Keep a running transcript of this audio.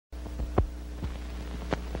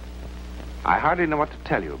I hardly know what to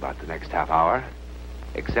tell you about the next half hour,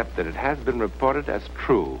 except that it has been reported as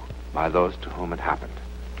true by those to whom it happened.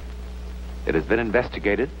 It has been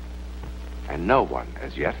investigated, and no one,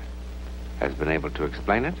 as yet, has been able to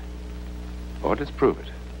explain it or disprove it.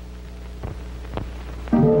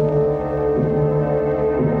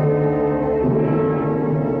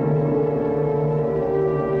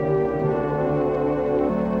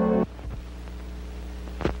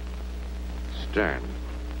 Stern,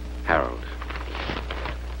 Harold,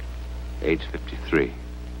 age 53.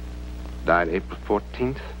 Died April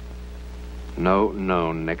 14th. No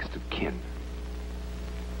known next of kin.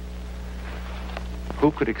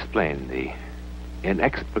 Who could explain the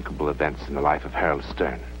inexplicable events in the life of Harold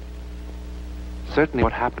Stern? Certainly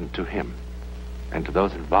what happened to him and to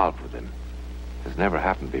those involved with him has never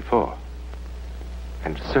happened before.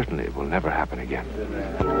 And certainly it will never happen again.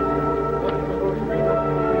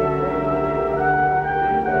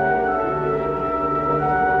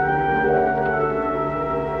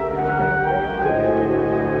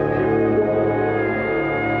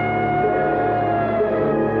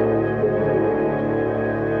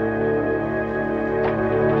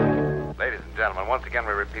 Once again,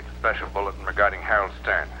 we repeat the special bulletin regarding Harold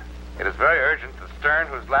Stern. It is very urgent that Stern,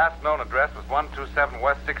 whose last known address was 127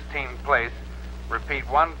 West 16th Place, repeat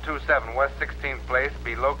 127 West 16th Place,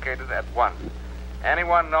 be located at once.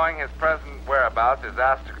 Anyone knowing his present whereabouts is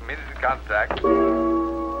asked to immediately contact...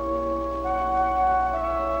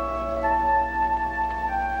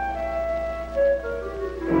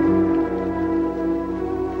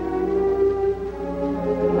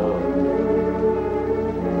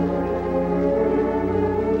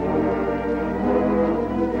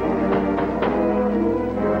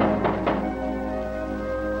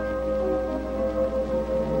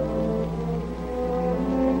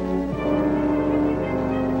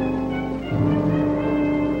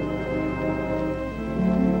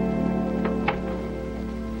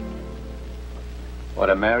 What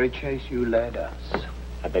a merry chase you led us.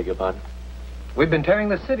 I beg your pardon? We've been tearing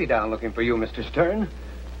the city down looking for you, Mr. Stern.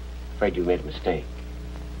 Afraid you made a mistake.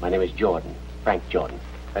 My name is Jordan. Frank Jordan.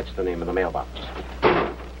 That's the name of the mailbox.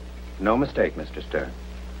 No mistake, Mr. Stern.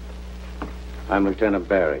 I'm Lieutenant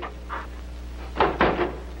Barry.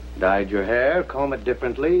 Dyed your hair, comb it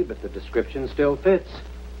differently, but the description still fits.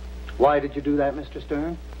 Why did you do that, Mr.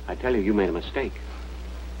 Stern? I tell you, you made a mistake.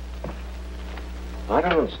 I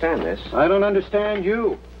don't understand this. I don't understand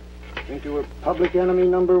you. I think you were public enemy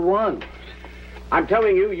number one. I'm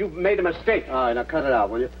telling you, you've made a mistake. All right, now cut it out,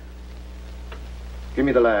 will you? Give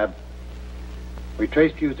me the lab. We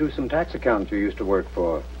traced you through some tax accounts you used to work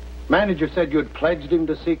for. Manager said you'd pledged him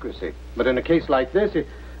to secrecy. But in a case like this,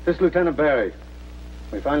 this Lieutenant Barry,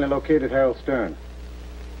 we finally located Harold Stern.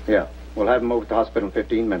 Yeah, we'll have him over at the hospital in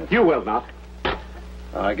 15 minutes. You will not.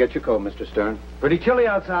 Get your coat, Mr. Stern. Pretty chilly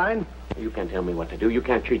outside. You can't tell me what to do. You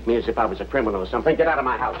can't treat me as if I was a criminal or something. Get out of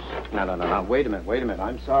my house. No. Wait a minute.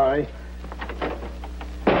 I'm sorry.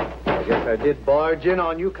 I guess I did barge in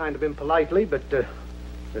on you kind of impolitely, but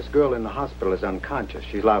this girl in the hospital is unconscious.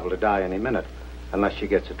 She's liable to die any minute unless she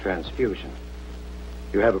gets a transfusion.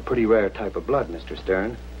 You have a pretty rare type of blood, Mr.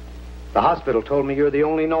 Stern. The hospital told me you're the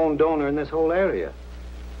only known donor in this whole area.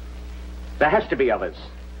 There has to be others.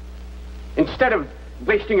 Instead of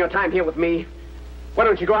wasting your time here with me, why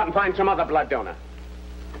don't you go out and find some other blood donor?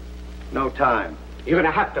 No time. You're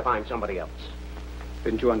going to have to find somebody else.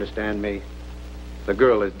 Didn't you understand me? The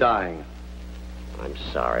girl is dying. I'm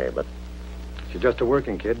sorry, but... She's just a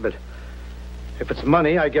working kid, but if it's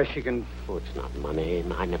money, I guess she can... Oh, it's not money.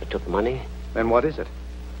 I never took money. Then what is it?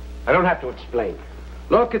 I don't have to explain.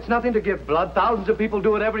 Look, it's nothing to give blood. Thousands of people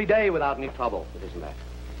do it every day without any trouble. It isn't that.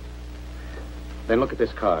 Then look at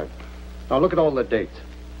this card. Now look at all the dates.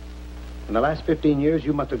 In the last 15 years,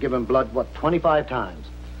 you must have given blood, 25 times?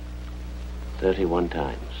 31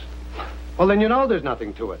 times. Well, then you know there's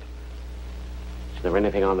nothing to it. Is there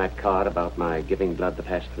anything on that card about my giving blood the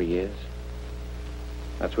past 3 years?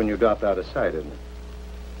 That's when you dropped out of sight, isn't it?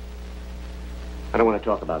 I don't want to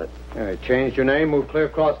talk about it. Changed your name, moved clear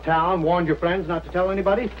across town, warned your friends not to tell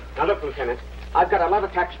anybody? Now, look, Lieutenant, I've got a lot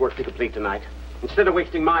of tax work to complete tonight. Instead of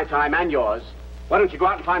wasting my time and yours, why don't you go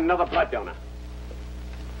out and find another blood donor?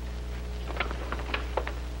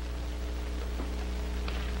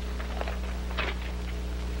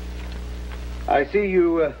 I see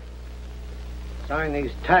you sign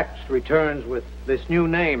these tax returns with this new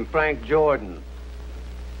name, Frank Jordan.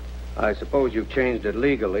 I suppose you've changed it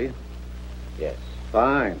legally. Yes.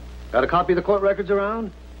 Fine. Got a copy of the court records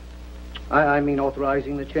around? I mean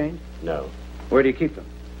authorizing the change? No. Where do you keep them?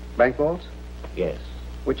 Bank vaults? Yes.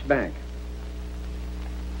 Which bank?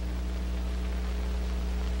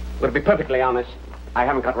 Well, to be perfectly honest, I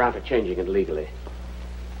haven't got around to changing it legally.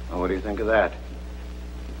 Well, what do you think of that?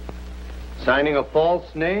 Signing a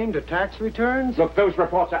false name to tax returns? Look, those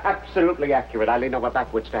reports are absolutely accurate. I lean over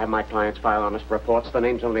backwards to have my clients file honest reports. The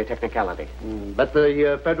name's only a technicality. But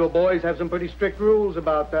the federal boys have some pretty strict rules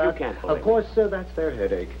about that. You can't believe Of course, that's their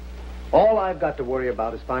headache. All I've got to worry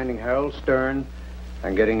about is finding Harold Stern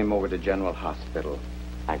and getting him over to General Hospital.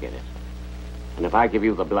 I get it. And if I give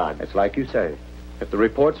you the blood... It's like you say. If the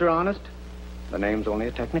reports are honest, the name's only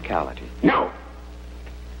a technicality. No!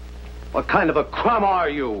 What kind of a crumb are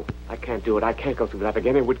you? I can't do it. I can't go through that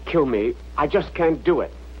again. It would kill me. I just can't do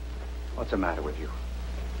it. What's the matter with you?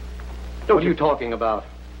 What are you talking about?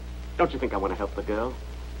 Don't you think I want to help the girl?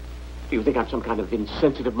 Do you think I'm some kind of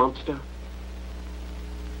insensitive monster?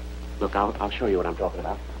 Look, I'll show you what I'm talking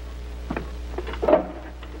about.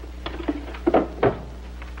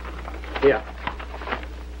 Here.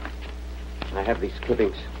 I have these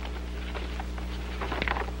clippings.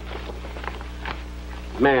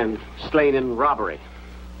 Man slain in robbery.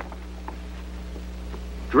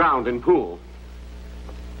 Drowned in pool.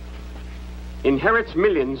 Inherits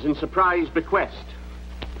millions in surprise bequest.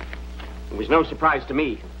 It was no surprise to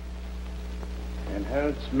me.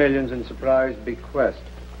 Inherits millions in surprise bequest.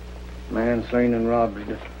 Man slain in robbery.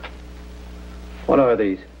 What are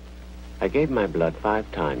these? I gave my blood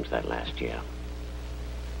 5 times that last year.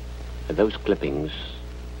 And those clippings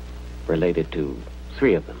related to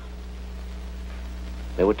 3 of them.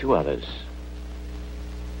 There were 2 others.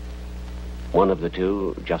 One of the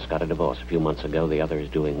 2 just got a divorce a few months ago. The other is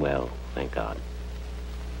doing well, thank God.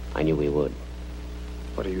 I knew he would.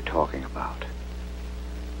 What are you talking about?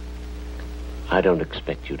 I don't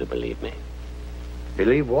expect you to believe me.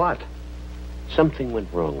 Believe what? Something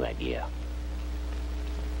went wrong that year.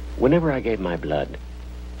 Whenever I gave my blood,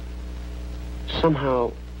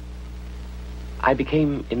 somehow I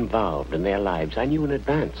became involved in their lives. I knew in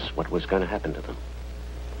advance what was going to happen to them.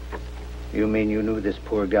 You mean you knew this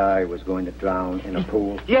poor guy was going to drown in a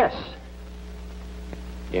pool? Yes.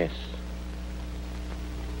 Yes.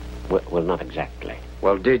 Well, not exactly.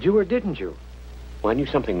 Well, did you or didn't you? Well, I knew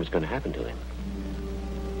something was going to happen to him.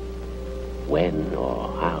 When or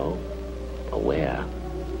how or where.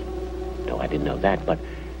 No, I didn't know that, but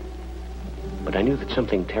I knew that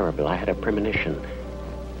something terrible. I had a premonition.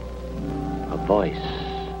 A voice.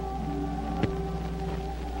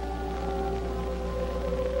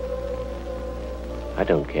 I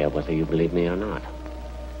don't care whether you believe me or not.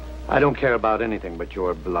 I don't care about anything but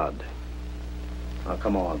your blood. Now,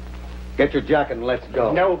 come on. Get your jacket and let's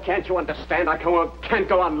go. No, can't you understand? I can't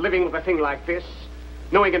go on living with a thing like this.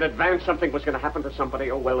 Knowing in advance something was going to happen to somebody.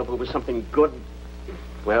 Oh, well, if it was something good,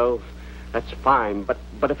 well, that's fine. But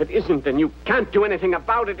if it isn't and you can't do anything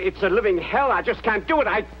about it, it's a living hell. I just can't do it.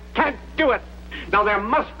 I can't do it. Now, there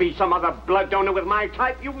must be some other blood donor with my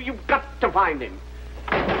type. You've got to find him.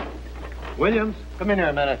 Williams, come in here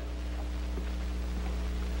a minute.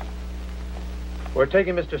 We're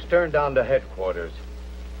taking Mr. Stern down to headquarters.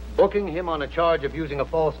 Booking him on a charge of using a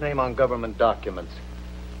false name on government documents.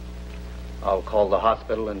 I'll call the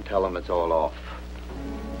hospital and tell them it's all off.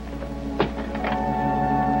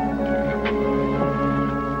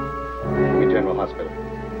 Give me General Hospital.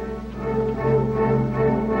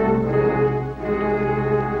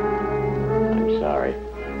 I'm sorry.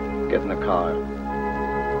 Get in the car.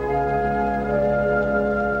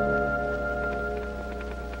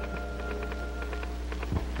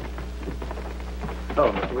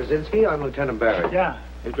 Oh, Mr. Wazinski, I'm Lieutenant Barrett. Yeah,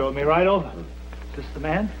 they drove me right over. Is this the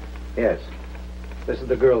man? Yes. This is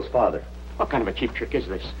the girl's father. What kind of a cheap trick is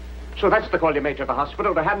this? So that's the call you made to the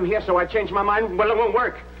hospital to have him here, so I changed my mind? Well, it won't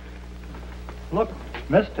work. Look,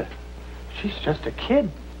 mister, she's just a kid.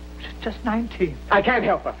 She's just 19. I can't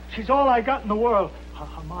help her. She's all I got in the world. Her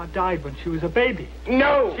ma died when she was a baby.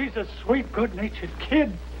 No! She's a sweet, good-natured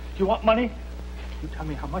kid. You want money? You tell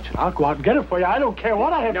me how much and I'll go out and get it for you. I don't care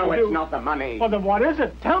what I have to do. No, it's not the money. Well, then what is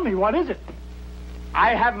it? Tell me, what is it?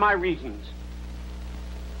 I have my reasons.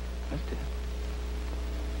 Mister,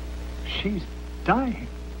 she's dying.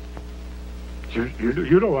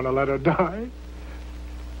 You don't want to let her die.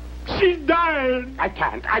 She's dying. I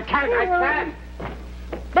can't.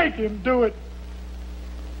 Make him do it.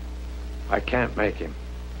 I can't make him.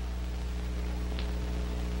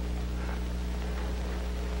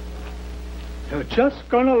 You're just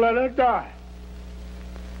gonna let her die.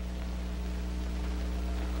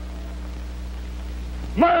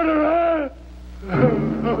 Murderer! You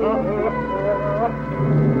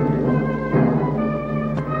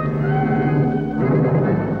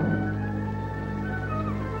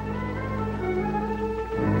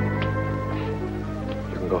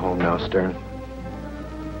can go home now, Stern.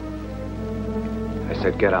 I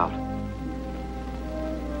said get out.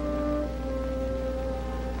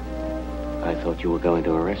 I thought you were going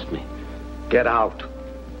to arrest me. Get out.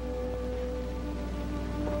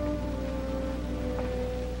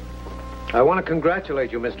 I want to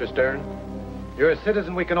congratulate you, Mr. Stern. You're a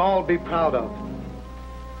citizen we can all be proud of.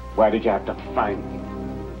 Why did you have to find me?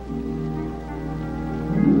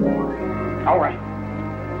 All right.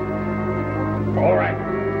 All right.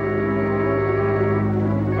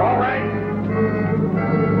 All right.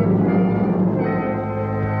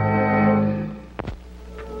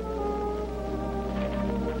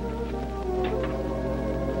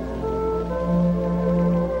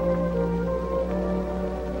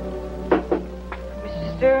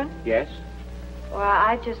 Mr. Stern? Yes? Well,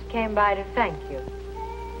 I just came by to thank you.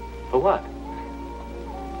 For what?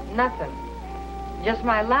 Nothing. Just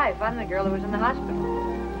my life. I'm the girl who was in the hospital.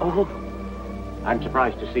 Oh. I'm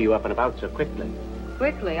surprised to see you up and about so quickly.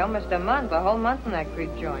 Quickly, almost a month, a whole month in that creep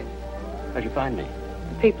joint. How'd you find me?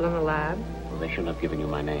 The people in the lab. Well, they shouldn't have given you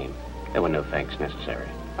my name. There were no thanks necessary.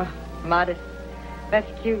 Oh, modest. That's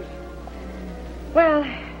cute. Well,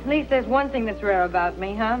 at least there's one thing that's rare about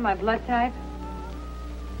me, huh? My blood type.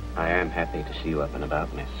 I am happy to see you up and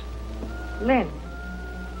about, miss. Lynn.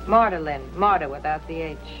 Marta Lynn. Marta without the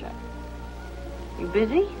H. You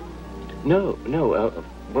busy? No.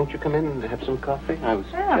 Won't you come in and have some coffee? I was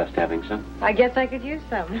just having some. I guess I could use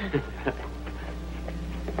some.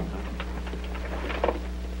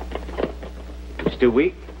 Still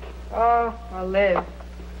weak? Oh, I'll live.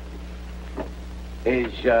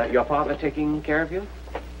 Is your father taking care of you?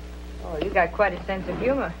 Oh, you got quite a sense of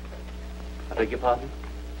humor. I beg your pardon?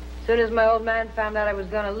 As soon as my old man found out I was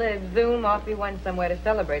going to live, zoom, off he went somewhere to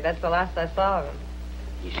celebrate. That's the last I saw of him.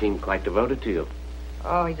 He seemed quite devoted to you.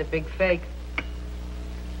 Oh, he's a big fake.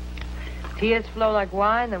 Tears flow like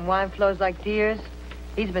wine, then wine flows like tears.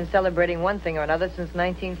 He's been celebrating one thing or another since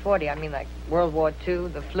 1940. I mean, like World War II,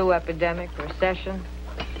 the flu epidemic, recession.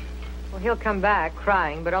 Well, he'll come back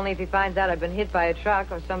crying, but only if he finds out I've been hit by a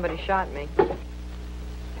truck or somebody shot me.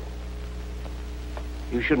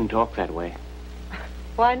 You shouldn't talk that way.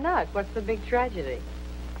 Why not? What's the big tragedy?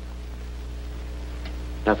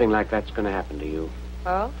 Nothing like that's going to happen to you.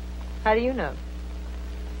 Oh? How do you know?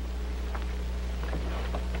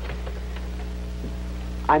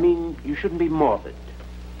 I mean, you shouldn't be morbid.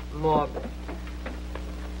 Morbid.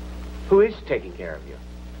 Who is taking care of you?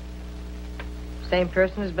 Same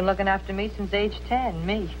person who's been looking after me since age 10,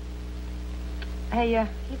 me. Hey,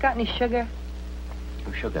 you got any sugar?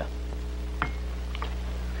 Oh, sugar.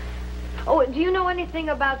 Oh, do you know anything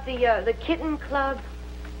about the Kitten Club?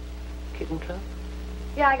 Kitten Club?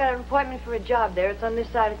 Yeah, I got an appointment for a job there. It's on this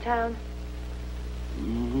side of town.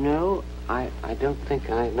 No, I don't think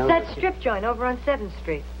I know. That strip joint over on 7th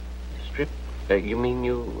Street. Strip? You mean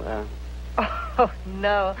you, Oh,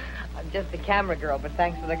 no. I'm just a camera girl, but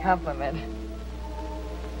thanks for the compliment.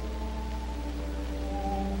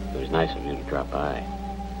 It was nice of you to drop by.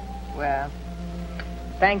 Well,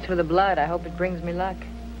 thanks for the blood. I hope it brings me luck.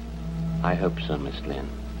 I hope so, Miss Lynn.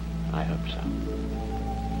 I hope so.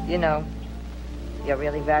 You know, you're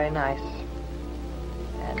really very nice.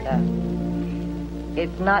 And,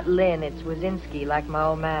 it's not Lynn, it's Wazinski, like my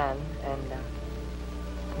old man. And,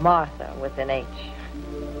 Martha with an H.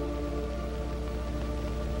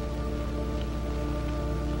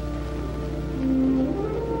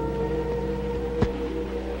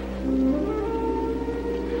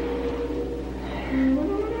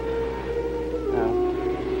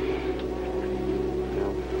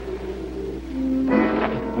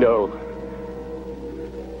 No.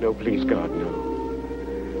 No, please, God, no.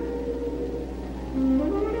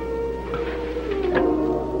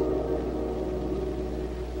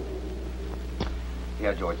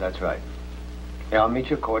 Yeah, George, that's right. Yeah, I'll meet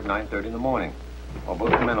you at court 9:30 in the morning. Well, both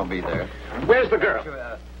the men will be there. Where's the girl?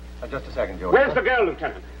 Sure, just a second, George. Where's the girl,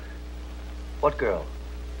 Lieutenant? What girl?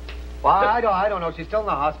 Well, I don't know. She's still in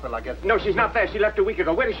the hospital, I guess. No, she's not there. She left a week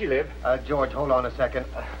ago. Where does she live? George, hold on a second.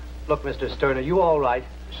 Look, Mr. Stern, are you all right?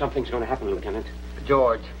 Something's going to happen, Lieutenant.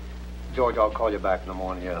 George, I'll call you back in the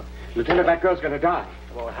morning, yeah. Lieutenant, that girl's going to die.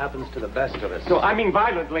 Well, it happens to the best of us. No, I mean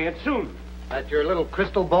violently and soon. At your little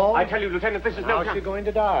crystal ball? I tell you, Lieutenant, this is no How's time. she going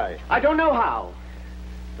to die? I don't know how.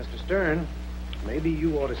 Mr. Stern, maybe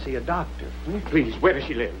you ought to see a doctor. Please, where does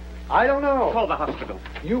she live? I don't know. Call the hospital.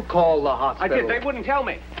 You call the hospital. I did. They wouldn't tell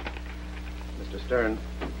me. Mr. Stern,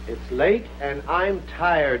 it's late and I'm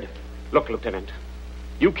tired. Look, Lieutenant,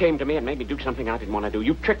 you came to me and made me do something I didn't want to do.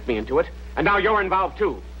 You tricked me into it, and now you're involved,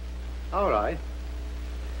 too. All right.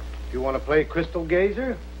 Do you want to play crystal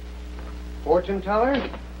gazer? Fortune teller?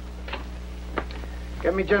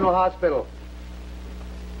 Get me General Hospital.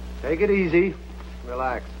 Take it easy.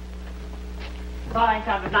 Relax. Fine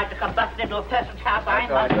time of night to come busting into a person's house. I ain't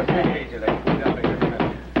Just take it easy, lady.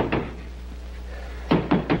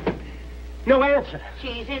 No answer.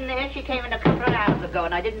 She's in there. She came in a couple of hours ago,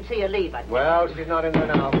 and I didn't see her leave. Well, she's not in there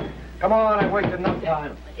now. Come on, I've wasted enough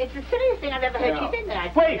time. It's the silliest thing I've ever heard. Yeah. She's in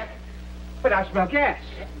there. Wait! But I smell gas.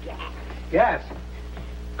 Gas. Gas.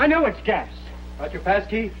 I know it's gas. Got your pass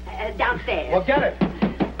key? Downstairs. Well, get it.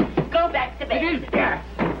 Go back to bed. It is gas.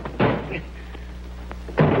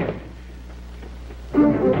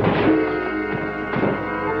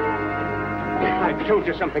 I told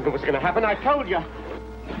you something was going to happen. I told you.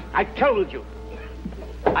 I told you.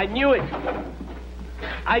 I knew it.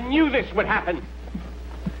 I knew this would happen.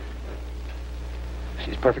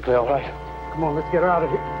 She's perfectly all right. Come on, let's get her out of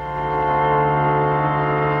here.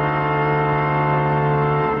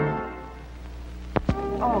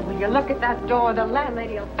 Oh, will you look at that door? The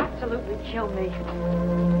landlady will absolutely kill me.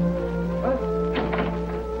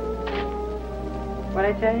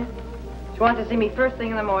 What'd I tell you? She wants to see me first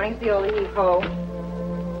thing in the morning. It's the old heave-ho.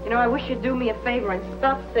 You know, I wish you'd do me a favor and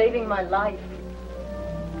stop saving my life.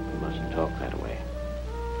 You mustn't talk that way.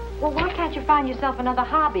 Well, why can't you find yourself another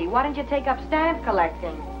hobby? Why don't you take up stamp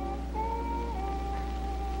collecting?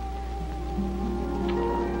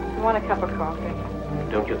 You want a cup of coffee?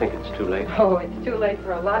 Don't you think it's too late? Oh, it's too late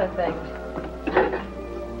for a lot of things.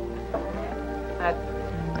 That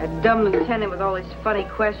dumb lieutenant with all these funny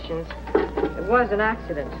questions. It was an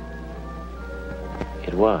accident.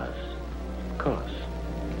 It was. Of course.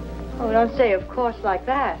 Oh, don't say of course like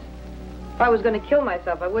that. If I was going to kill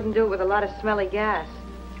myself, I wouldn't do it with a lot of smelly gas.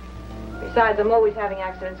 Besides, I'm always having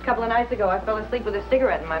accidents. A couple of nights ago, I fell asleep with a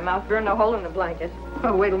cigarette in my mouth, burned a hole in the blanket.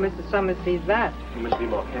 Oh, wait till Mr. Summers sees that. You must be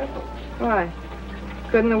more careful. Why?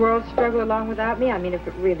 Couldn't the world struggle along without me? I mean, if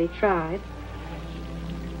it really tried.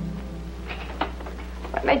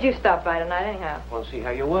 What made you stop by tonight, anyhow? Want to see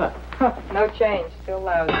how you were? No change. Still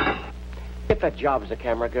lousy. Get that job as a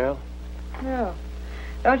camera girl. No.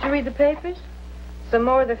 Don't you read the papers? Some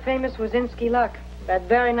more of the famous Wazinski luck. That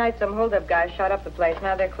very night, some hold-up guys shot up the place.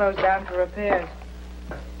 Now they're closed down for repairs.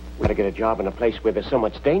 We gotta get a job in a place where there's so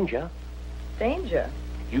much danger. Danger?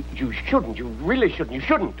 You shouldn't. You really shouldn't. You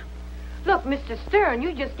shouldn't. Look, Mr. Stern,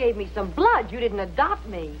 you just gave me some blood. You didn't adopt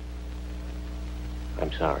me.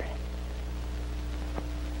 I'm sorry.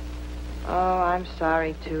 Oh, I'm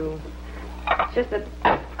sorry, too. It's just that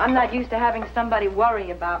I'm not used to having somebody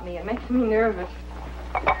worry about me. It makes me nervous.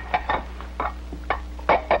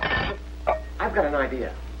 I've got an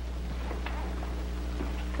idea.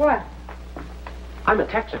 What? I'm a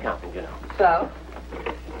tax accountant, you know. So?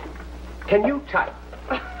 Can you type?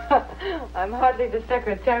 I'm hardly the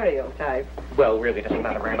secretarial type. Well, really, it doesn't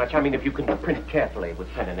matter very much. I mean, if you can print carefully with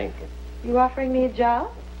pen and ink. You offering me a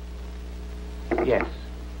job? Yes.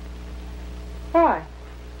 Why?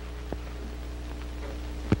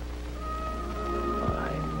 Well,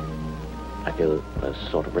 I feel a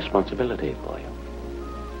sort of responsibility for you.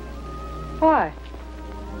 Why?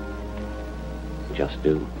 Just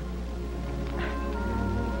do.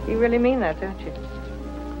 You really mean that, don't you?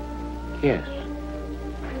 Yes.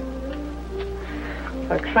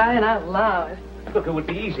 For crying out loud. Look, it would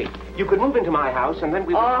be easy. You could move into my house, and then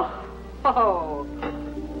we would... Oh, Oh,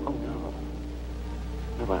 no.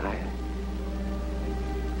 No, but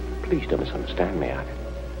Please don't misunderstand me.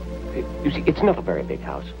 You see, it's not a very big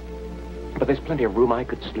house. But there's plenty of room. I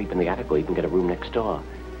could sleep in the attic or even get a room next door.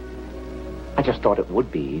 I just thought it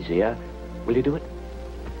would be easier. Will you do it?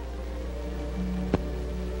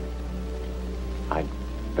 I'd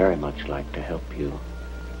very much like to help you.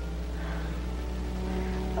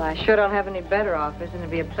 Well, I sure don't have any better offers, and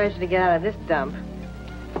it'd be a pleasure to get out of this dump.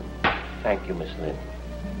 Thank you, Miss Lynn.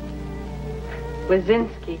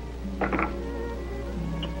 Wazinski.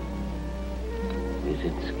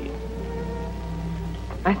 Wazinski.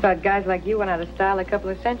 I thought guys like you went out of style a couple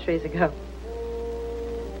of centuries ago.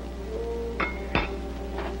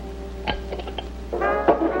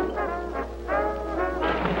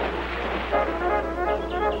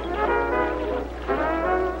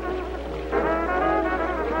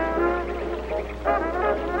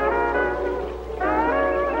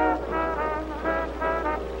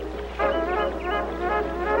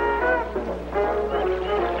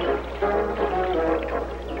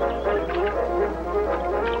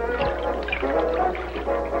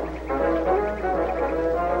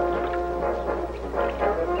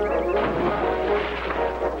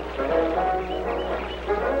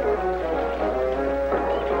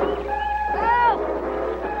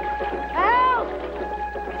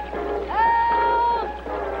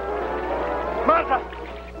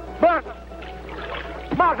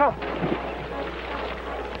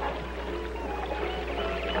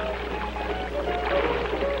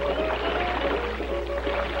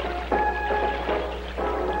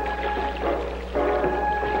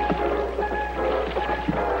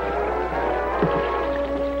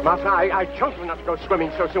 Martha, I told you not to go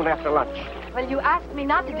swimming so soon after lunch. Well, you asked me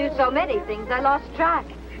not to do so many things. I lost track.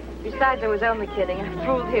 Besides, I was only kidding. I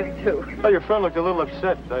fooled him, too. Oh, your friend looked a little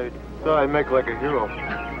upset. I thought I'd make like a hero.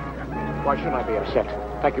 Why should I be upset?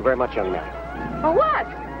 Thank you very much, young man. For what?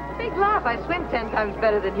 Big laugh. I swim 10 times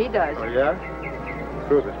better than he does. Oh, yeah?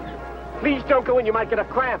 Prove it. Please don't go in. You might get a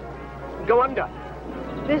cramp. Go under.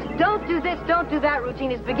 This don't do that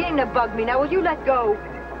routine is beginning to bug me. Now, will you let go?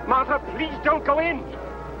 Martha, please don't go in.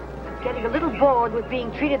 I'm getting a little bored with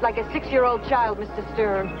being treated like a 6-year-old child, Mr.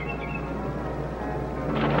 Stern.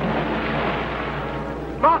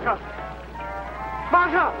 Martha!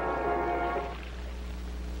 Martha!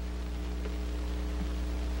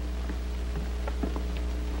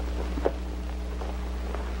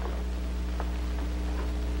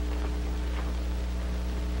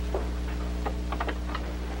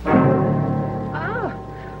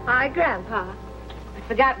 Hi, Grandpa. I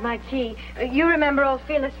forgot my tea. You remember old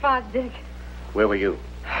Fearless Fosdick? Where were you?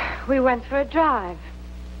 We went for a drive.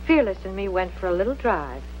 Fearless and me went for a little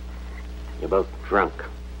drive. You're both drunk.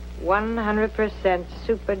 100%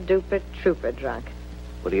 super-duper trooper drunk.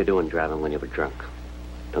 What are you doing driving when you were drunk?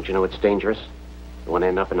 Don't you know it's dangerous? You want to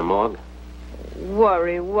end up in a morgue?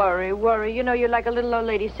 Worry. You know, you're like a little old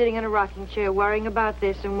lady sitting in a rocking chair worrying about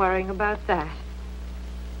this and worrying about that.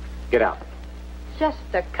 Get out. Just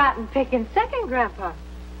a cotton-picking second, Grandpa.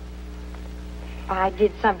 I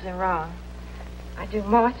did something wrong. I do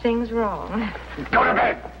more things wrong. Go to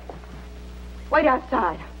bed! Wait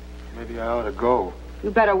outside. Maybe I ought to go.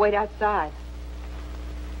 You better wait outside.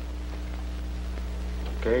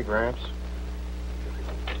 Okay, Gramps.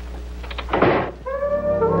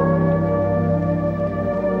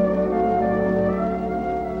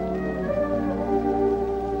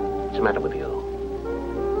 What's the matter with you?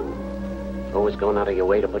 Always going out of your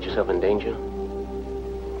way to put yourself in danger?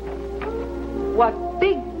 What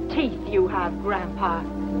big teeth you have, Grandpa.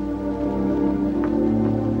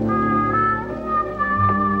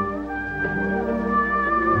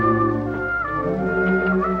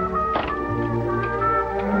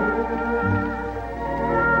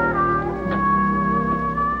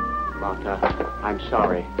 Martha, I'm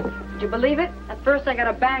sorry. Did you believe it? At first I got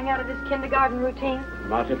a bang out of this kindergarten routine.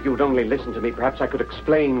 Martha, if you'd only listened to me, perhaps I could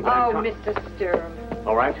explain. Oh, Mr. Stern.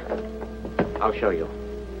 All right. I'll show you.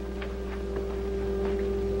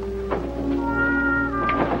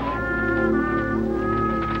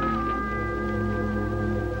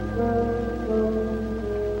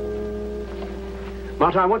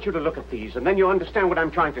 Martha, I want you to look at these, and then you'll understand what I'm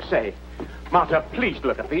trying to say. Martha, please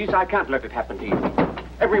look at these. I can't let it happen to you.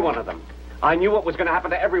 Every one of them. I knew what was going to happen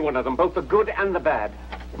to every one of them, both the good and the bad.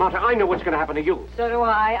 Martha, I know what's going to happen to you. So do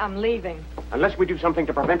I. I'm leaving. Unless we do something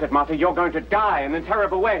to prevent it, Martha, you're going to die in a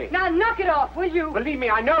terrible way. Now, knock it off, will you? Believe me,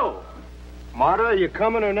 I know. Martha, are you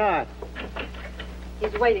coming or not?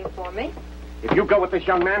 He's waiting for me. If you go with this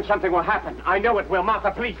young man, something will happen. I know it will.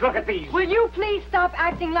 Martha, please, look at these. Will you please stop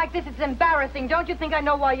acting like this? It's embarrassing. Don't you think I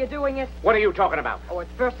know why you're doing it? What are you talking about? Oh, at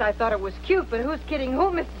first I thought it was cute, but who's kidding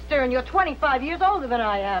who, Mr. Stern? You're 25 years older than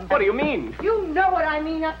I am. What do you mean? You know what I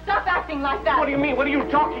mean. Now stop acting like that. What do you mean? What are you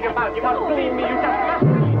talking about? You must believe me. You just must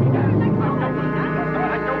believe me.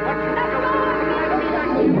 I don't want you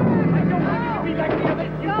to be like the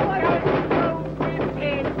others.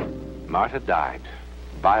 Martha died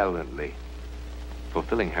violently,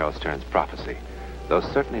 fulfilling Harold Stern's prophecy, though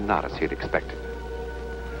certainly not as he had expected.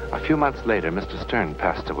 A few months later, Mr. Stern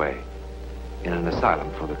passed away in an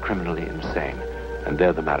asylum for the criminally insane, and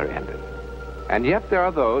there the matter ended. And yet there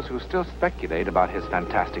are those who still speculate about his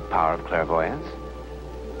fantastic power of clairvoyance.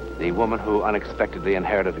 The woman who unexpectedly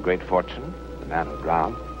inherited a great fortune, the man who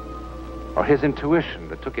drowned, or his intuition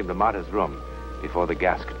that took him to Martha's room before the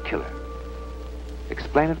gas could kill her.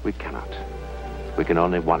 Explain it we cannot. We can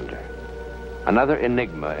only wonder. Another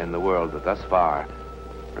enigma in the world that thus far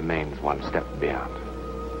remains one step beyond.